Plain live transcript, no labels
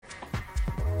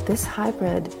This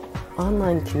hybrid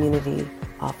online community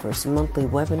offers monthly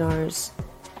webinars,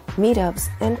 meetups,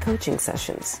 and coaching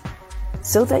sessions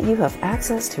so that you have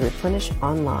access to replenish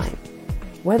online.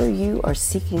 Whether you are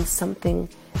seeking something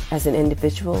as an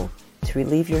individual to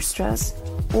relieve your stress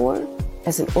or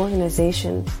as an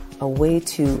organization, a way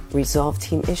to resolve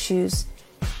team issues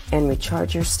and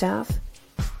recharge your staff,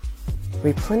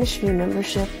 Replenish Me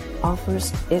membership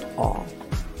offers it all.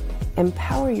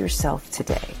 Empower yourself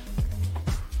today.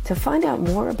 To find out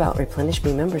more about Replenish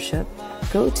Me membership,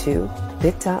 go to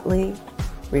bit.ly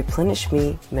Replenish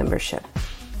Me membership.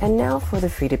 And now for the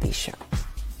Free to Be show.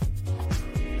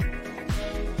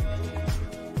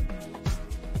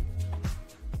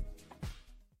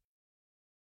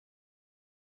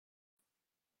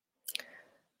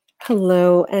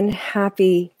 Hello and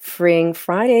happy Freeing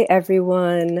Friday,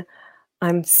 everyone.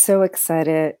 I'm so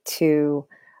excited to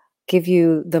give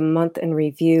you the month in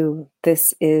review.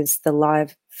 This is the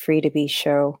live Free to Be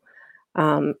show.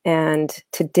 And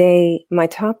today my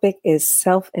topic is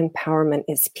self-empowerment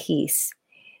is peace.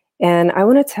 And I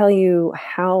want to tell you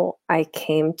how I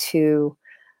came to,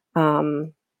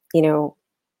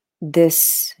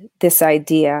 this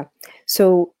idea.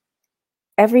 So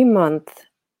every month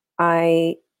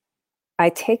I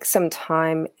take some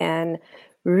time and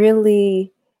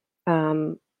really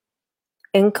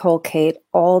inculcate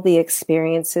all the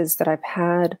experiences that I've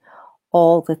had,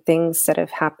 all the things that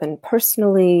have happened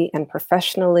personally and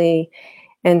professionally.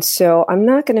 And so I'm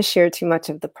not going to share too much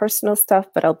of the personal stuff,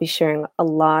 but I'll be sharing a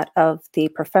lot of the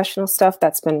professional stuff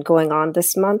that's been going on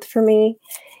this month for me.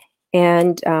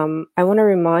 And I want to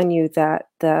remind you that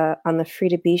on the Free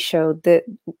to Be show that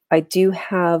I do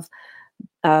have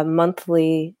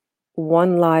monthly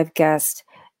one live guest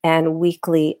and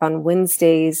weekly on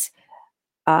Wednesdays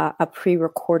a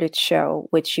pre-recorded show,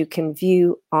 which you can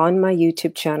view on my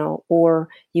YouTube channel or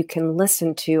you can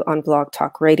listen to on Blog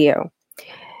Talk Radio.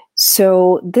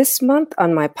 So this month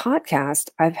on my podcast,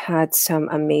 I've had some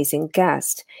amazing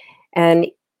guests. And,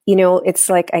 it's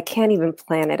like I can't even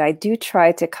plan it. I do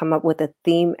try to come up with a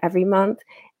theme every month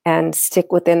and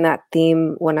stick within that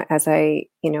theme as I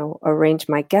arrange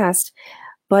my guest.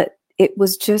 But it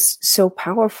was just so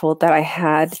powerful that I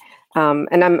had,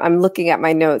 and I'm looking at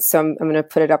my notes, so I'm going to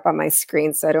put it up on my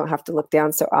screen so I don't have to look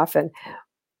down so often.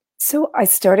 So I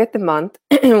started the month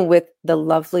with the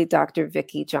lovely Dr.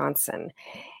 Vicki Johnson.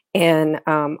 And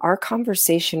our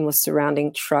conversation was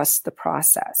surrounding trust the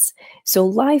process. So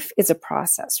life is a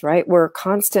process, right? We're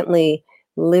constantly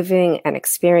living and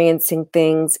experiencing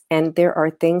things, and there are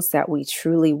things that we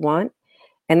truly want,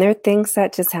 and there are things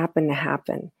that just happen to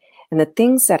happen. And the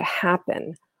things that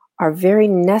happen are very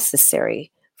necessary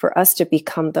for us to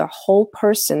become the whole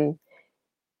person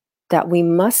that we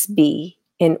must be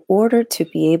in order to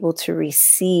be able to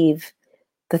receive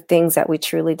the things that we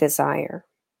truly desire.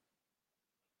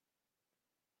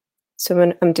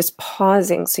 So I'm just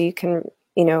pausing so you can,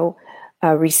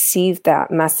 receive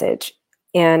that message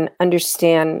and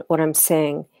understand what I'm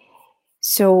saying.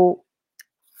 So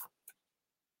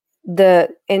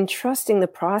in trusting the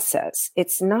process,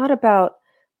 it's not about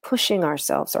pushing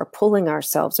ourselves or pulling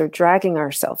ourselves or dragging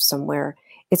ourselves somewhere.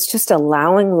 It's just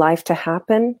allowing life to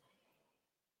happen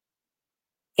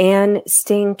and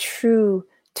staying true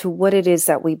to what it is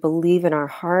that we believe in our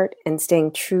heart and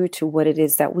staying true to what it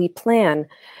is that we plan,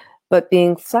 but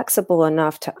being flexible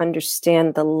enough to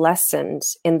understand the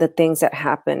lessons in the things that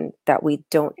happen that we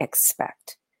don't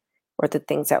expect or the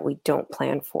things that we don't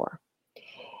plan for.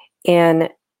 And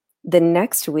the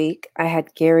next week, I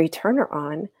had Gary Turner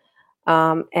on,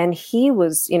 and he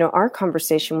was, our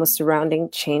conversation was surrounding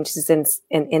changes in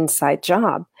an inside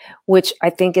job, which I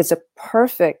think is a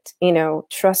perfect,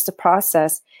 trust the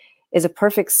process is a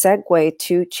perfect segue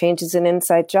to changes in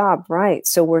inside job, right?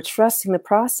 So we're trusting the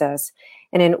process.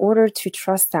 And in order to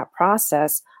trust that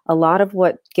process, a lot of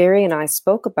what Gary and I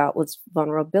spoke about was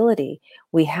vulnerability.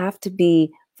 We have to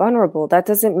be vulnerable. That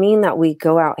doesn't mean that we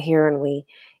go out here and we,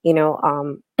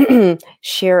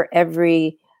 share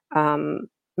every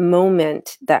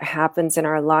moment that happens in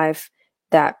our life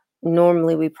that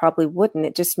normally we probably wouldn't.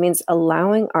 It just means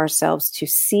allowing ourselves to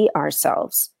see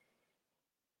ourselves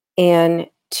and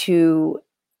to,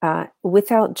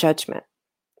 without judgment.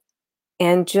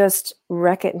 And just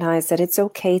recognize that it's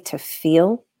okay to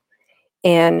feel.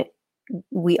 And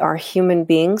we are human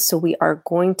beings, so we are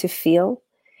going to feel.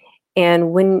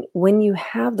 And when you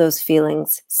have those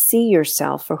feelings, see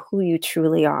yourself for who you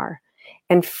truly are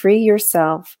and free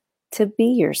yourself to be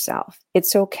yourself.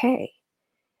 It's okay.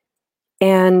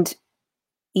 And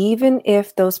even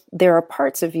if there are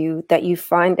parts of you that you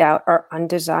find out are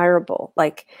undesirable,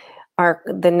 like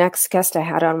The next guest I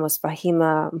had on was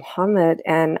Fahima Muhammad,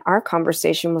 and our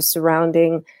conversation was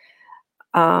surrounding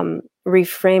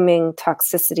reframing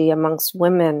toxicity amongst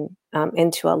women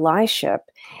into allyship.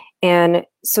 And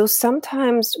so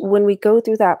sometimes when we go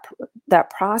through that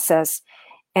process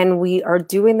and we are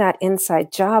doing that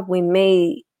inside job, we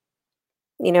may,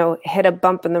 hit a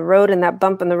bump in the road, and that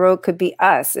bump in the road could be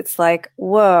us. It's like,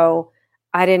 whoa,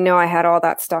 I didn't know I had all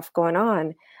that stuff going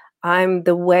on. I'm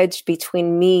the wedge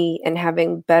between me and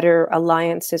having better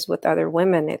alliances with other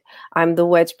women. I'm the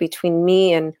wedge between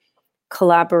me and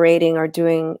collaborating or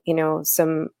doing,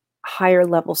 some higher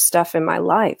level stuff in my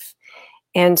life.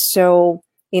 And so,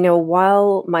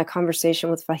 while my conversation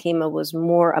with Fahima was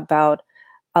more about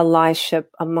allyship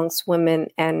amongst women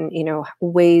and,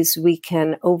 ways we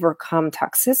can overcome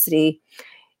toxicity,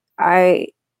 I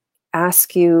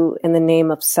ask you in the name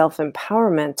of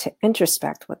self-empowerment to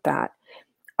introspect with that.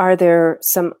 Are there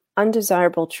some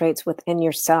undesirable traits within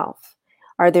yourself?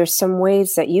 Are there some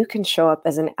ways that you can show up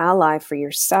as an ally for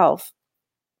yourself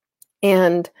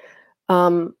and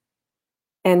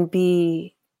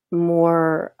be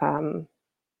more,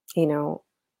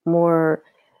 more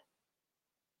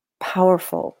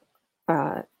powerful,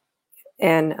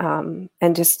 and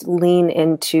just lean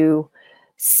into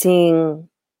seeing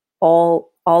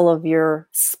all of your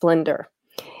splendor.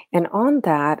 And on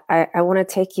that, I want to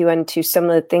take you into some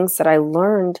of the things that I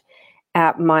learned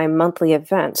at my monthly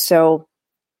event. So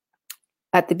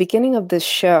at the beginning of this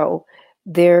show,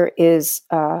 there is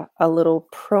a little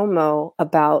promo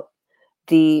about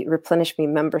the Replenish Me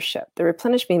membership. The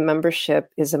Replenish Me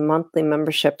membership is a monthly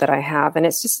membership that I have, and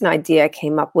it's just an idea I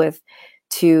came up with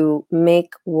to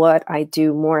make what I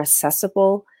do more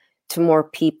accessible to more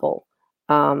people.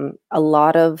 A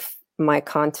lot of my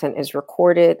content is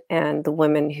recorded, and the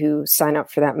women who sign up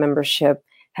for that membership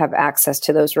have access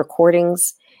to those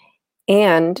recordings.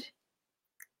 And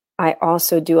I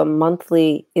also do a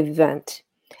monthly event.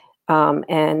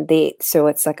 So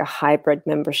it's like a hybrid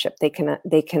membership. They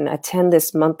can attend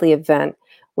this monthly event,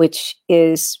 which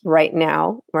is right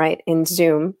now, right, in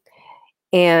Zoom,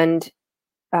 and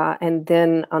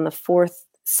then on the fourth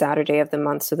Saturday of the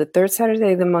month, so the third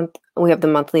Saturday of the month, we have the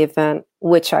monthly event,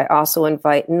 which I also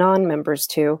invite non-members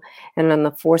to, and on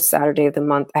the fourth Saturday of the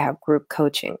month, I have group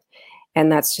coaching,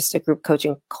 and that's just a group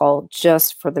coaching call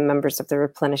just for the members of the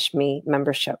Replenish Me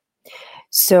membership.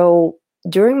 So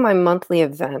during my monthly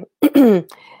event,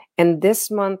 and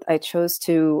this month I chose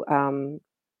to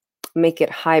make it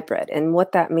hybrid. And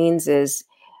what that means is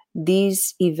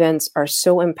these events are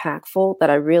so impactful that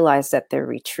I realized that they're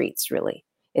retreats, really.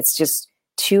 It's just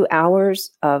 2 hours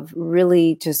of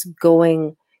really just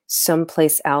going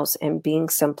someplace else and being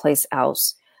someplace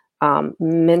else,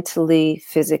 mentally,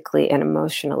 physically, and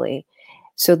emotionally.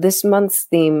 So this month's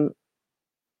theme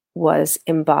was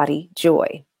embody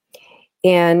joy.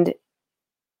 And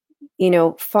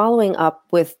following up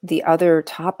with the other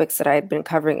topics that I had been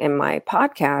covering in my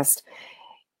podcast,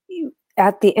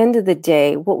 at the end of the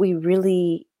day, what we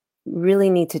really, really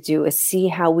need to do is see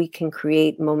how we can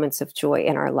create moments of joy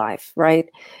in our life, right?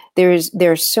 There's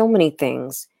so many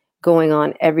things going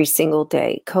on every single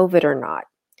day, COVID or not.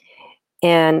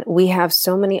 And we have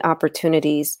so many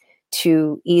opportunities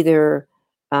to either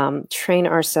train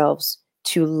ourselves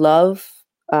to love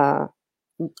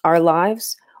our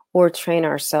lives, or train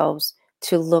ourselves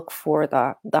to look for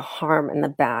the harm and the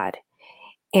bad.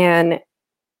 And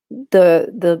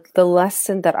the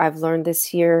lesson that I've learned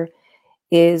this year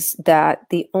is that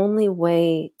the only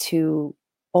way to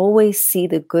always see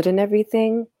the good in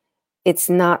everything, it's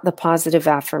not the positive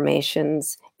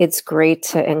affirmations. It's great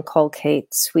to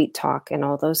inculcate sweet talk and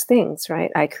all those things,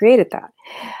 right? I created that.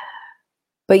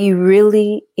 But you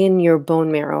really, in your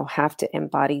bone marrow, have to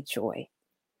embody joy.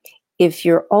 If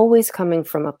you're always coming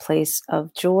from a place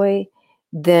of joy,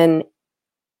 then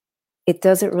it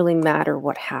doesn't really matter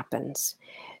what happens.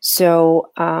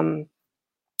 So,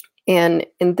 and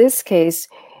in this case,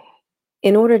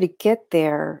 in order to get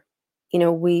there,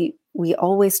 we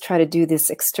always try to do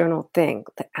this external thing,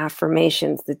 the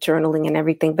affirmations, the journaling and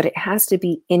everything, but it has to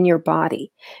be in your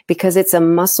body because it's a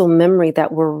muscle memory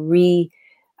that we're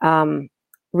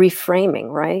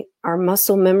reframing, right? Our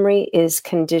muscle memory is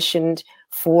conditioned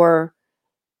for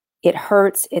it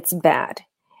hurts, it's bad.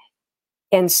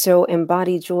 And so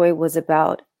embody joy was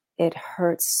about it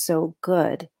hurts so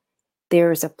good.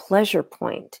 There's a pleasure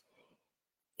point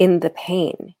in the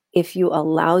pain if you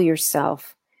allow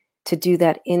yourself to do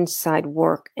that inside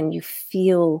work and you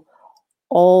feel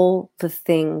all the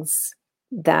things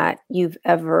that you've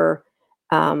ever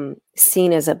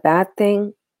seen as a bad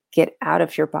thing get out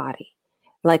of your body,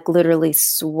 like literally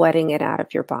sweating it out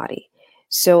of your body.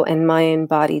 So in my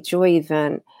Embodied Joy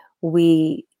event,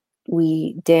 we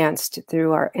we danced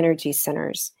through our energy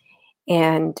centers,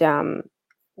 and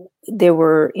there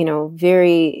were,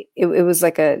 it was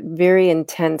like a very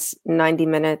intense 90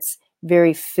 minutes,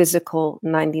 very physical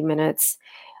 90 minutes.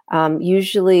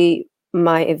 Usually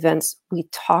my events, we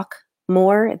talk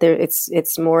more there.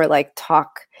 It's more like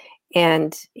talk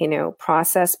and,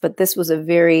 process, but this was a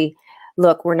very,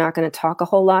 look, we're not going to talk a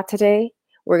whole lot today.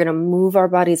 We're going to move our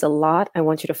bodies a lot. I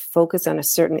want you to focus on a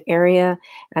certain area,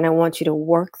 and I want you to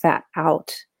work that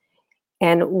out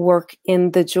and work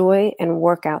in the joy and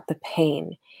work out the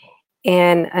pain.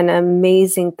 And an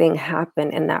amazing thing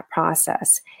happened in that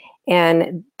process.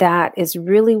 And that is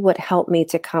really what helped me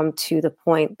to come to the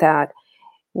point that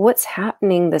what's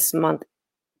happening this month,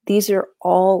 these are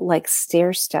all like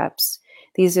stair steps.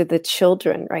 These are the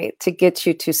children, right, to get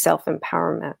you to self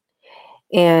empowerment.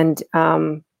 And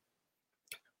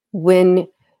when,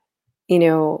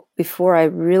 before I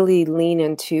really lean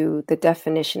into the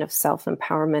definition of self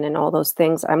empowerment and all those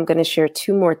things, I'm going to share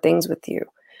two more things with you.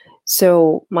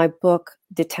 So my book,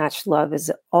 Detached Love,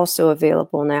 is also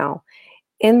available now.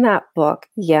 In that book,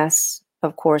 yes,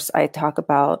 of course, I talk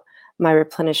about my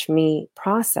Replenish Me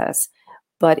process,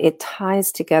 but it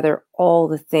ties together all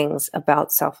the things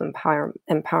about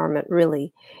self-empowerment,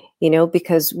 really,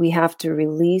 because we have to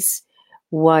release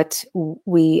what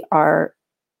we are,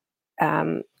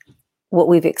 what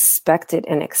we've expected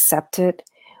and accepted.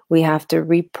 We have to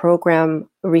reprogram,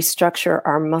 restructure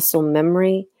our muscle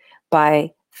memory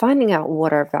by finding out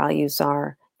what our values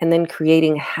are, and then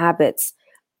creating habits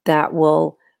that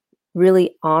will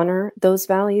really honor those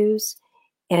values.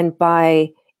 And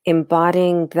by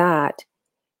embodying that,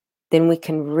 then we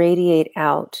can radiate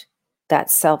out that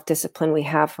self-discipline we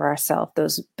have for ourselves,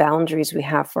 those boundaries we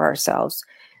have for ourselves,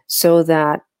 so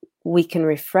that we can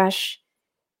refresh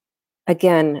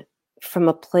again from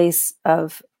a place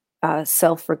of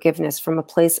self-forgiveness, from a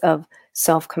place of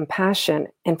self-compassion,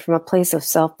 and from a place of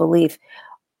self-belief,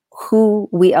 who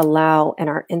we allow in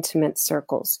our intimate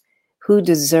circles, who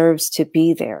deserves to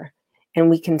be there. And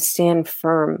we can stand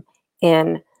firm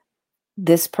in,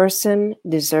 this person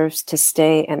deserves to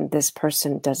stay and this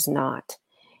person does not.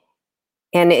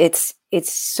 And it's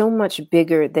so much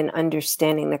bigger than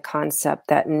understanding the concept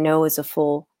that no is a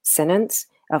full sentence,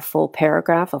 a full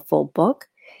paragraph, a full book.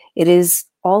 It is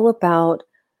all about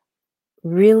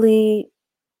really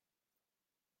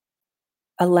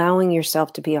allowing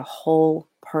yourself to be a whole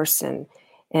person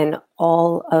in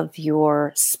all of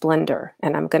your splendor.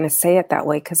 And I'm going to say it that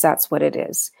way because that's what it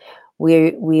is.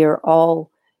 We are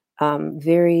all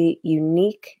very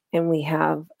unique, and we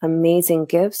have amazing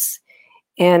gifts.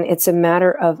 And it's a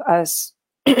matter of us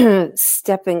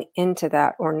stepping into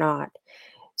that or not.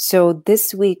 So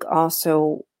this week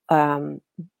also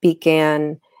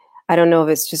began, I don't know if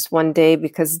it's just one day,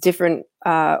 because different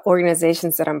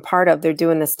organizations that I'm part of, they're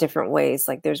doing this different ways.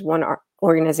 Like there's one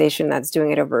organization that's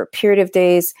doing it over a period of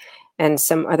days, and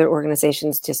some other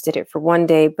organizations just did it for one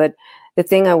day. But the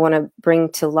thing I want to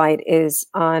bring to light is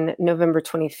on November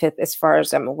 25th, as far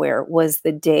as I'm aware, was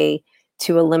the day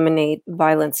to eliminate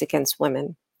violence against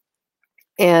women.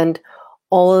 And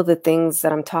all of the things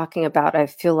that I'm talking about, I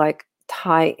feel like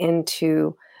tie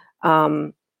into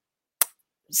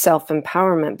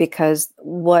self-empowerment, because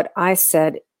what I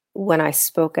said when I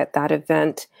spoke at that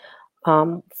event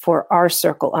for our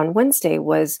circle on Wednesday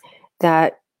was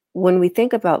that when we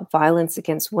think about violence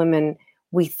against women,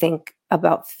 we think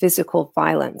about physical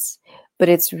violence, but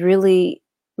it's really,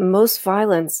 most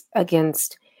violence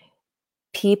against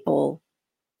people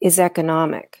is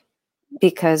economic.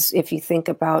 Because if you think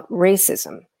about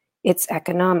racism, it's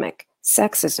economic.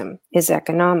 Sexism is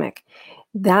economic.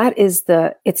 That is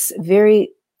it's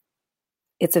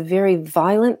a very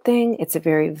violent thing. It's a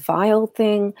very vile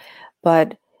thing.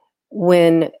 But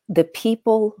when the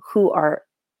people who are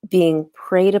being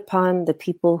preyed upon, the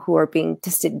people who are being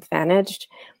disadvantaged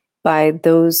by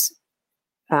those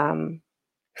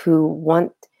who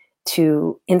want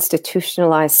to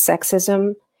institutionalize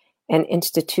sexism and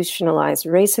institutionalize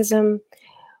racism,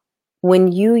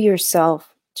 when you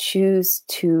yourself choose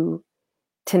to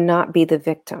not be the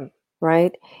victim,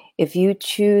 right? If you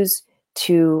choose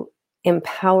to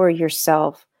empower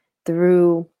yourself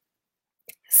through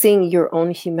seeing your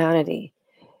own humanity,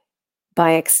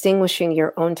 by extinguishing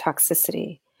your own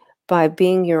toxicity, by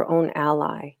being your own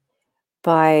ally,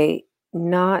 by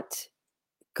not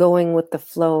going with the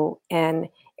flow and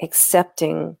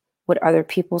accepting what other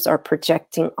peoples are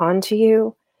projecting onto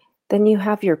you, then you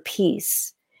have your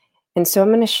peace. And so I'm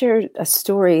going to share a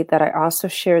story that I also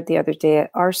shared the other day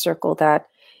at our circle, that,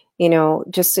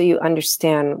 just so you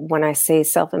understand, when I say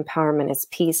self-empowerment is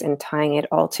peace and tying it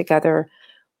all together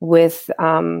with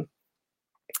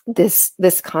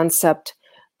this concept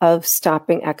of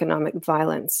stopping economic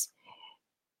violence.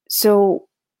 So,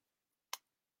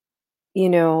 you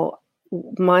know,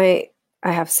 my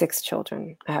I have 6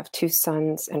 children. I have 2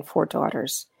 sons and 4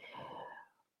 daughters.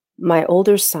 My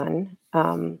older son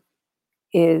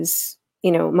is,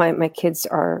 my kids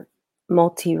are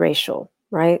multiracial,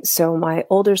 right? So my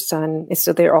older son is,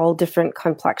 so they're all different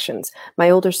complexions. My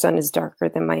older son is darker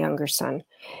than my younger son.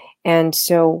 And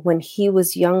so when he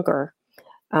was younger,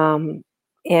 and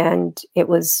it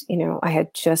was, I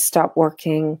had just stopped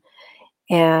working,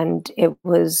 and it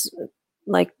was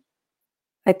like,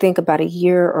 I think about a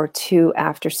year or two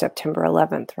after September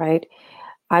 11th, right?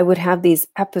 I would have these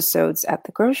episodes at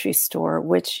the grocery store,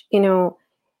 which,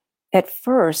 at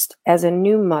first, as a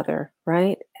new mother,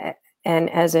 right? And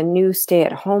as a new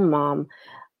stay-at-home mom,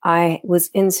 I was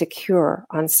insecure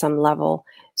on some level.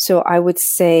 So I would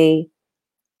say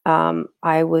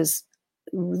I was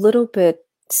a little bit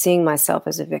seeing myself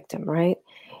as a victim, right?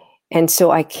 And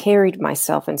so I carried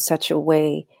myself in such a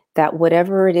way that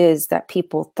whatever it is that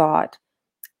people thought,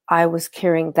 I was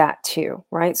carrying that too,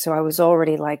 right? So I was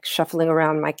already like shuffling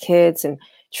around my kids and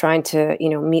trying to,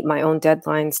 meet my own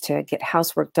deadlines to get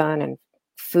housework done and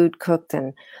food cooked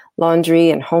and laundry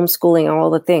and homeschooling, all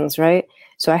the things, right?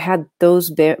 So I had those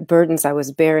burdens I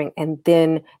was bearing, and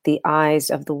then the eyes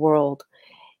of the world.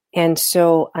 And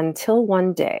so until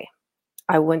one day,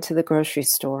 I went to the grocery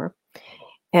store,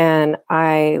 and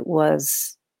I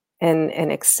was in an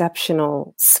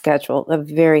exceptional schedule, a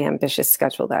very ambitious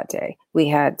schedule that day. We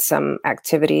had some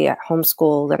activity at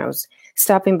homeschool, then I was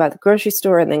stopping by the grocery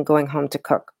store and then going home to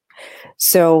cook.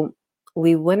 So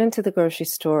we went into the grocery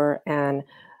store, and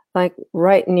like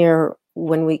right near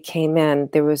when we came in,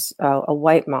 there was a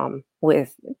white mom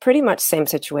with pretty much same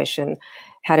situation,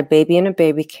 had a baby in a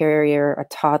baby carrier, a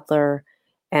toddler,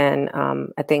 and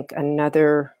I think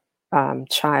another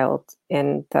child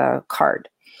in the cart.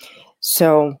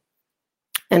 So,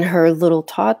 and her little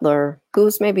toddler, who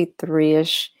was maybe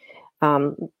 3-ish,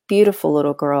 beautiful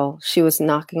little girl, she was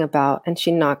knocking about, and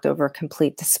she knocked over a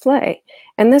complete display.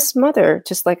 And this mother,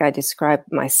 just like I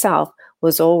described myself,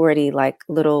 was already like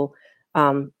little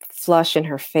flush in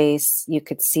her face. You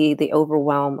could see the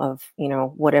overwhelm of,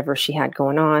 whatever she had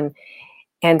going on.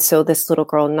 And so this little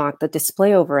girl knocked the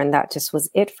display over, and that just was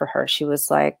it for her. She was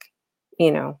like,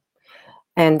 you know,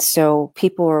 and so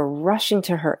people were rushing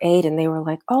to her aid, and they were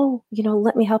like, oh,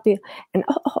 let me help you. And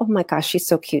oh my gosh, she's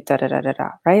so cute, da da da da da,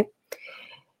 right?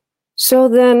 So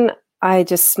then I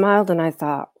just smiled and I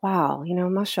thought, wow,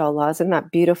 mashallah, isn't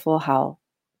that beautiful how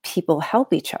people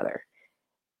help each other?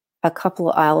 A couple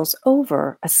of aisles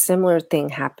over, a similar thing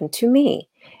happened to me,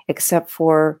 except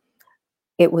for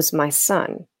it was my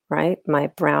son, right? My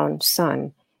brown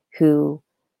son, who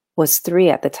was 3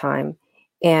 at the time.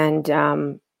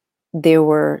 And there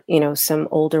were, some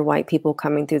older white people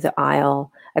coming through the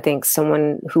aisle. I think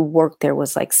someone who worked there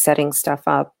was like setting stuff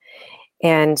up.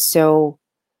 And so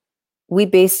we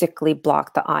basically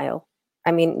blocked the aisle.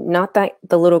 I mean, not that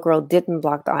the little girl didn't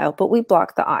block the aisle, but we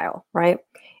blocked the aisle, right?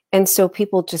 And so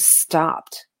people just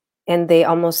stopped, and they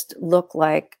almost look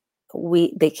like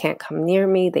they can't come near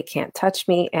me, they can't touch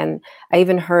me. And I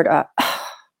even heard a,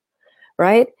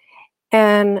 right?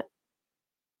 And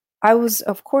I was,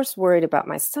 of course, worried about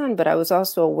my son, but I was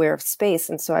also aware of space.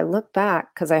 And so I looked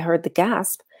back because I heard the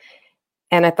gasp,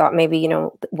 and I thought maybe,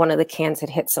 one of the cans had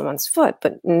hit someone's foot,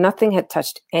 but nothing had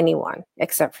touched anyone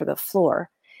except for the floor.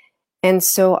 And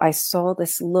so I saw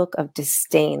this look of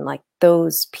disdain, like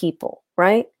those people,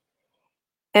 right?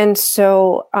 And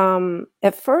so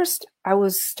at first I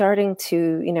was starting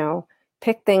to,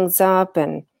 pick things up,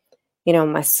 and,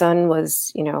 my son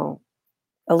was,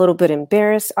 a little bit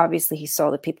embarrassed. Obviously, he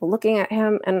saw the people looking at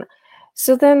him. And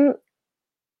so then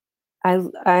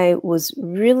I was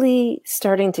really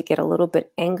starting to get a little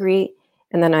bit angry.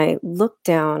 And then I looked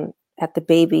down at the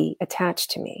baby attached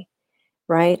to me,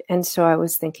 right? And so I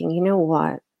was thinking, you know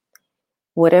what?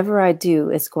 Whatever I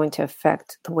do is going to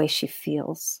affect the way she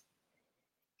feels.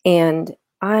 And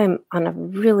I'm on a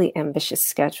really ambitious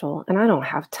schedule, and I don't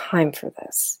have time for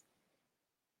this.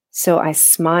 So I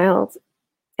smiled,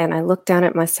 and I looked down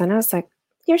at my son. I was like,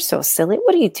 you're so silly.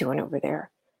 What are you doing over there?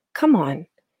 Come on.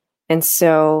 And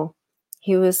so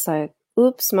he was like,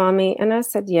 oops, mommy. And I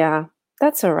said, yeah,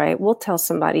 that's all right. We'll tell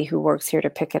somebody who works here to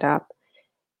pick it up.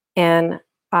 And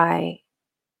I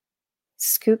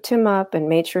scooped him up and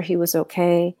made sure he was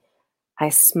okay. I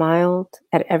smiled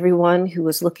at everyone who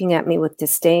was looking at me with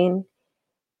disdain.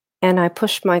 And I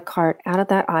pushed my cart out of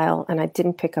that aisle, and I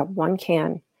didn't pick up one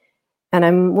can. and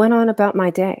I went on about my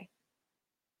day.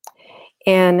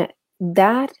 And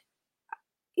that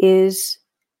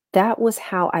was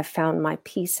how I found my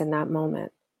peace in that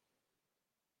moment.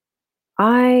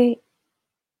 I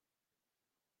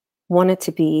wanted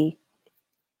to be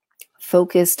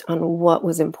focused on what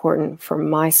was important for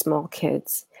my small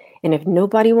kids. And if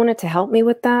nobody wanted to help me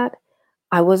with that,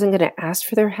 I wasn't going to ask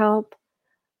for their help.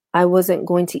 I wasn't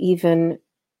going to even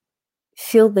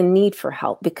feel the need for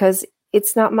help because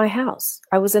it's not my house.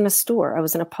 I was in a store. I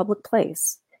was in a public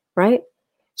place, right?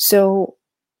 So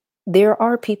there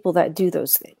are people that do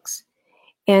those things.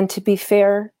 And to be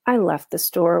fair, I left the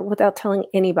store without telling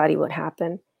anybody what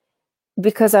happened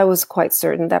because I was quite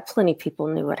certain that plenty of people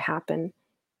knew what happened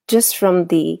just from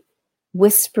the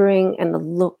whispering and the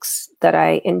looks that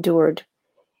I endured.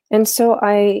 And so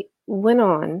I went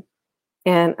on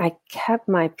and I kept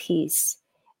my peace.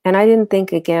 And I didn't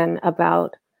think again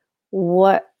about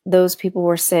what those people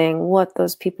were saying, what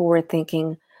those people were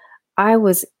thinking. I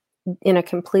was in a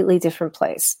completely different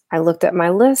place. I looked at my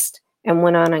list and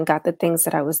went on and got the things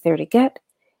that I was there to get,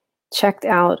 checked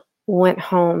out, went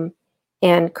home,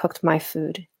 and cooked my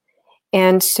food.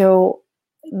 And so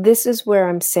this is where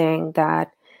I'm saying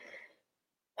that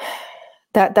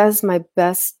is my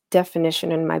best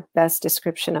definition and my best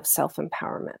description of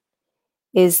self-empowerment,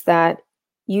 is that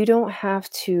you don't have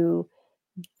to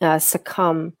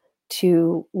succumb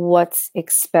to what's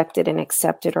expected and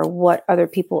accepted or what other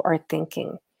people are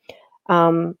thinking.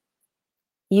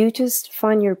 You just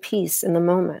find your peace in the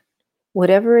moment,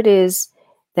 whatever it is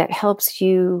that helps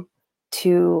you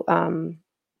to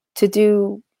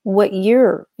do what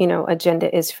your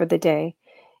agenda is for the day.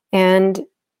 And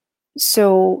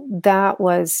so that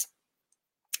was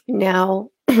now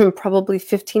probably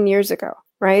 15 years ago,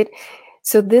 right?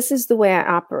 So this is the way I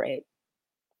operate.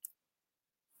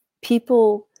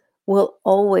 People will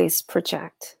always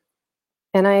project,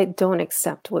 and I don't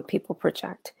accept what people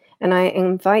project. And I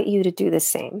invite you to do the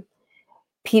same.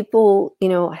 People,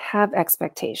 have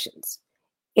expectations.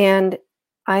 And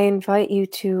I invite you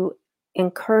to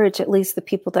encourage at least the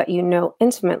people that you know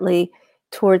intimately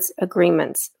towards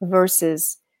agreements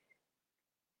versus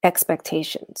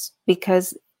expectations.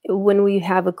 Because when we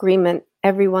have agreement,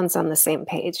 everyone's on the same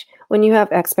page. When you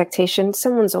have expectations,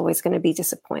 someone's always going to be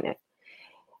disappointed.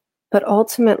 But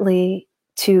ultimately,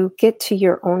 to get to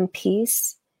your own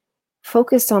peace,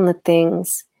 focus on the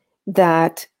things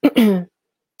that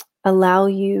allow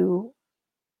you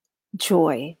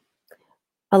joy.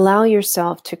 Allow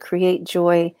yourself to create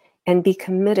joy and be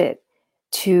committed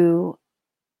to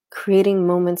creating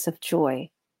moments of joy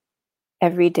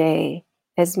every day,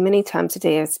 as many times a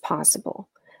day as possible.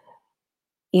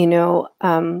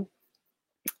 And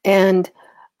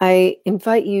I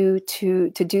invite you to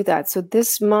do that. So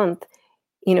this month,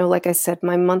 like I said,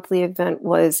 my monthly event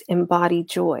was Embody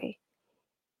Joy.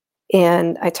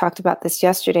 And I talked about this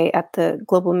yesterday at the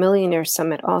Global Millionaire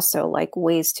Summit also, like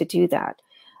ways to do that.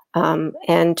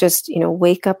 And just,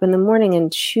 wake up in the morning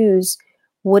and choose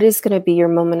what is going to be your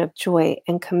moment of joy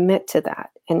and commit to that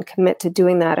and commit to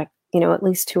doing that, at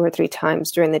least 2 or 3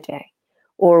 times during the day,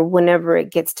 or whenever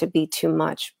it gets to be too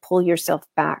much, pull yourself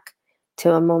back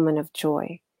to a moment of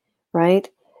joy, right?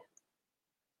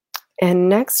 And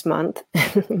next month,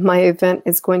 my event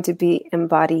is going to be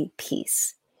Embody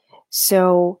Peace.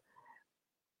 So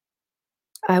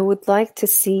I would like to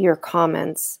see your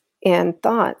comments and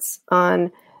thoughts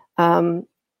on,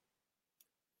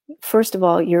 first of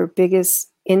all, your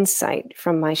biggest insight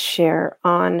from my share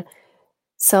on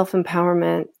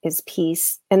self-empowerment is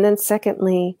peace. And then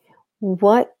secondly,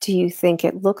 what do you think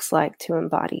it looks like to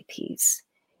embody peace?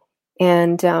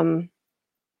 And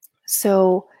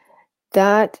so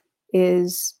that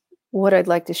is what I'd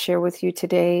like to share with you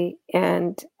today,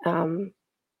 and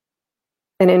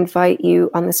invite you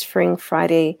on this Spring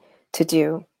Friday to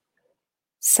do.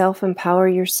 Self-empower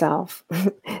yourself,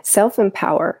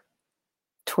 self-empower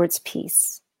towards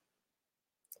peace,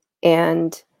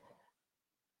 and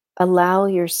allow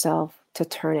yourself to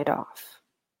turn it off.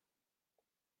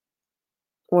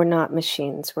 We're not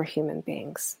machines, we're human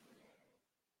beings.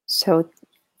 So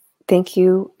thank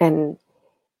you. And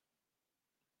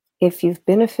if you've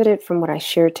benefited from what I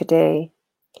shared today,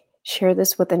 share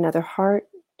this with another heart,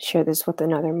 share this with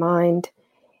another mind,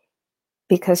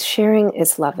 because sharing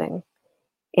is loving.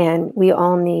 And we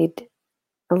all need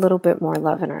a little bit more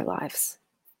love in our lives.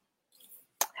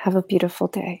 Have a beautiful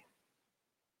day.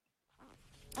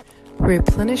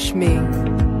 Replenish me.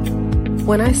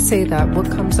 When I say that, what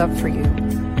comes up for you?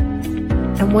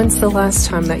 And when's the last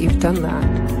time that you've done that?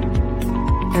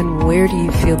 And where do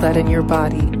you feel that in your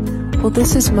body? Well,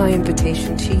 this is my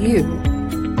invitation to you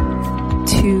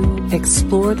to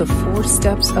explore the 4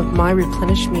 steps of my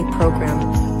Replenish Me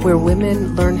program, where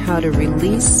women learn how to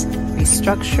release,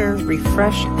 restructure,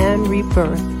 refresh, and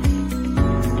rebirth,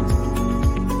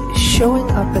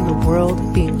 showing up in the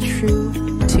world being true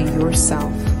to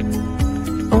yourself,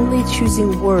 only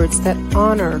choosing words that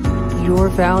honor your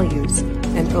values,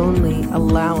 and only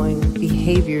allowing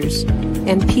behaviors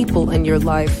and people in your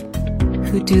life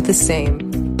who do the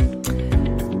same.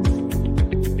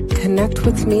 Connect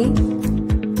with me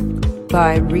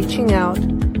by reaching out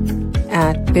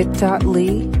at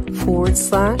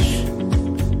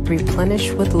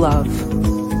bit.ly/replenish with love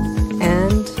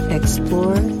and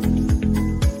explore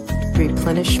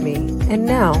Replenish Me. And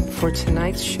now for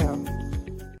tonight's show.